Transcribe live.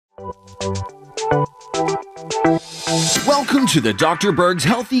Welcome to the Dr. Berg's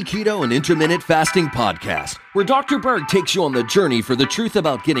Healthy Keto and Intermittent Fasting Podcast, where Dr. Berg takes you on the journey for the truth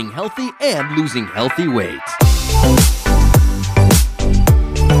about getting healthy and losing healthy weight.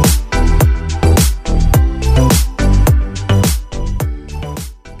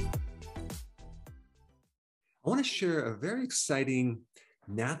 I want to share a very exciting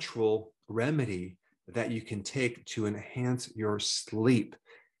natural remedy that you can take to enhance your sleep.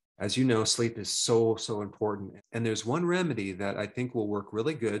 As you know, sleep is so important. And there's one remedy that I think will work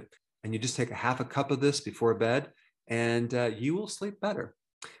really good. And you just take a half a cup of this before bed and you will sleep better.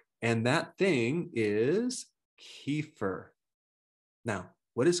 And that thing is kefir. Now,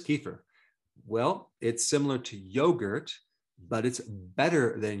 what is kefir? Well, it's similar to yogurt, but it's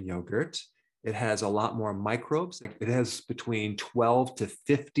better than yogurt. It has a lot more microbes. It has between 12 to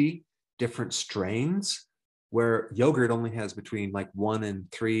 50 different strains, where yogurt only has between like 1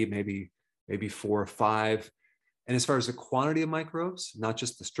 and 3, maybe 4 or 5. And as far as the quantity of microbes, not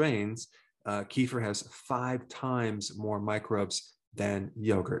just the strains, kefir has 5 times more microbes than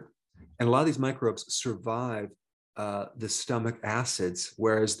yogurt. And a lot of these microbes survive the stomach acids,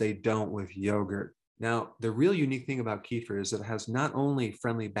 whereas they don't with yogurt. Now, the real unique thing about kefir is that it has not only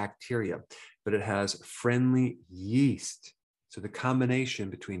friendly bacteria, but it has friendly yeast. So the combination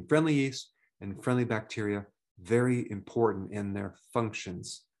between friendly yeast and friendly bacteria, very important in their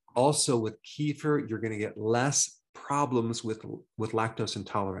functions. Also with kefir, you're going to get less problems with lactose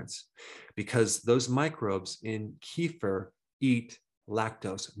intolerance, because those microbes in kefir eat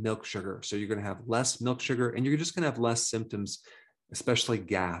lactose, milk sugar. So you're going to have less milk sugar and you're just going to have less symptoms, especially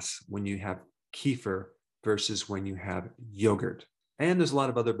gas, when you have kefir versus when you have yogurt. And there's a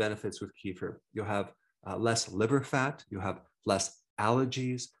lot of other benefits with kefir. You'll have less liver fat, you'll have less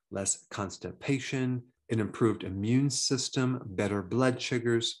allergies, less constipation, an improved immune system, better blood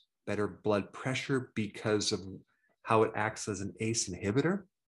sugars, better blood pressure because of how it acts as an ACE inhibitor,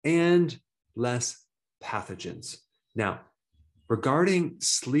 and less pathogens. Now, regarding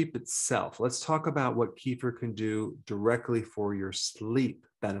sleep itself, let's talk about what kefir can do directly for your sleep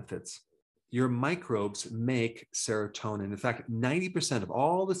benefits. Your microbes make serotonin. In fact, 90% of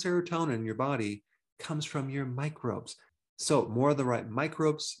all the serotonin in your body comes from your microbes. So more of the right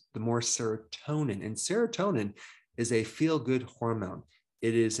microbes, the more serotonin. And serotonin is a feel-good hormone.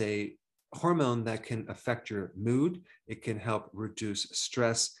 It is a hormone that can affect your mood. It can help reduce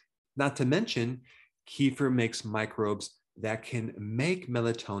stress. Not to mention, kefir makes microbes that can make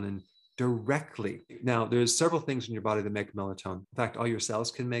melatonin directly. Now, there's several things in your body that make melatonin. In fact, all your cells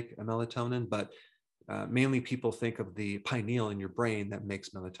can make a melatonin, but mainly people think of the pineal in your brain that makes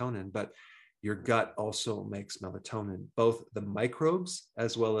melatonin, but your gut also makes melatonin, both the microbes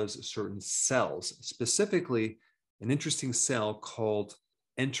as well as certain cells, specifically an interesting cell called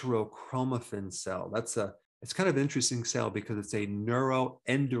enterochromaffin cell. It's kind of an interesting cell because it's a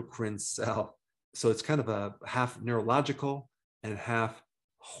neuroendocrine cell. So it's kind of a half neurological and half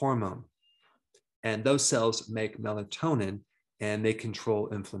hormone. And those cells make melatonin, and they control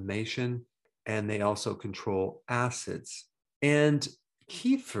inflammation, and they also control acids. And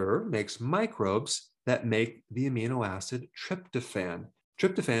kefir makes microbes that make the amino acid tryptophan.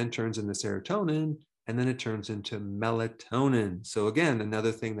 Tryptophan turns into serotonin, and then it turns into melatonin. So again,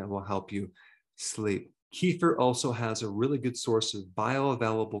 another thing that will help you sleep. Kefir also has a really good source of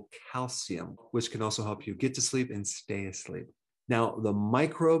bioavailable calcium, which can also help you get to sleep and stay asleep. Now, the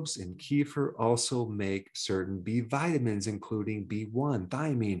microbes in kefir also make certain B vitamins, including B1,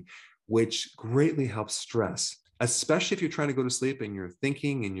 thiamine, which greatly helps stress, especially if you're trying to go to sleep and you're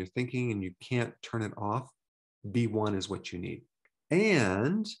thinking and you can't turn it off. B1 is what you need.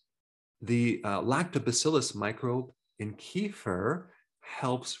 And the lactobacillus microbe in kefir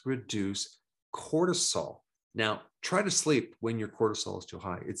helps reduce cortisol. Now, try to sleep when your cortisol is too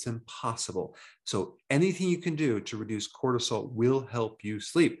high. It's impossible. So anything you can do to reduce cortisol will help you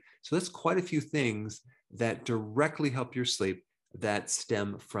sleep. So that's quite a few things that directly help your sleep that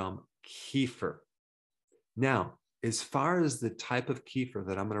stem from kefir. Now, as far as the type of kefir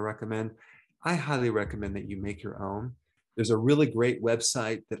that I'm going to recommend, I highly recommend that you make your own. There's a really great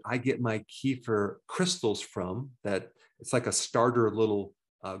website that I get my kefir crystals from, that it's like a starter little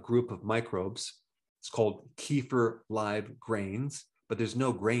group of microbes. It's called Kefir Live Grains, but there's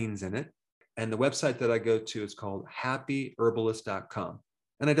no grains in it. And the website that I go to is called happyherbalist.com.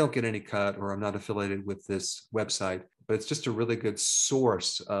 And I don't get any cut, or I'm not affiliated with this website, but it's just a really good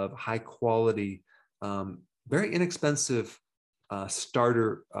source of high quality, very inexpensive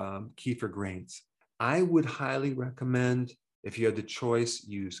starter kefir grains. I would highly recommend, if you had the choice,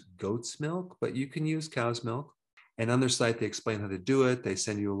 use goat's milk, but you can use cow's milk. And on their site, they explain how to do it. They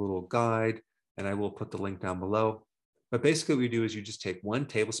send you a little guide, and I will put the link down below. But basically what you do is you just take 1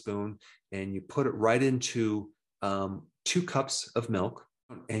 tablespoon and you put it right into 2 cups of milk,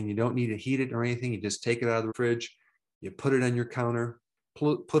 and you don't need to heat it or anything. You just take it out of the fridge, you put it on your counter,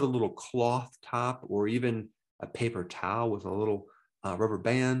 put a little cloth top or even a paper towel with a little rubber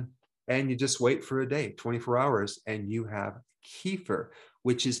band, and you just wait for a day, 24 hours, and you have kefir,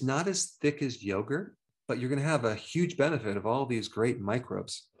 which is not as thick as yogurt, but you're going to have a huge benefit of all these great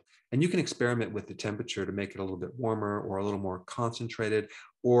microbes. And you can experiment with the temperature to make it a little bit warmer or a little more concentrated,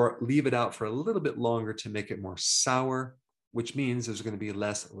 or leave it out for a little bit longer to make it more sour, which means there's going to be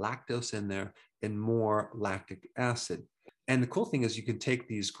less lactose in there and more lactic acid. And the cool thing is you can take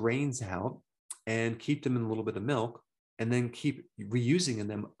these grains out and keep them in a little bit of milk and then keep reusing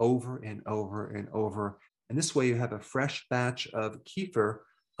them over and over and over. And this way you have a fresh batch of kefir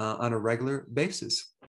on a regular basis.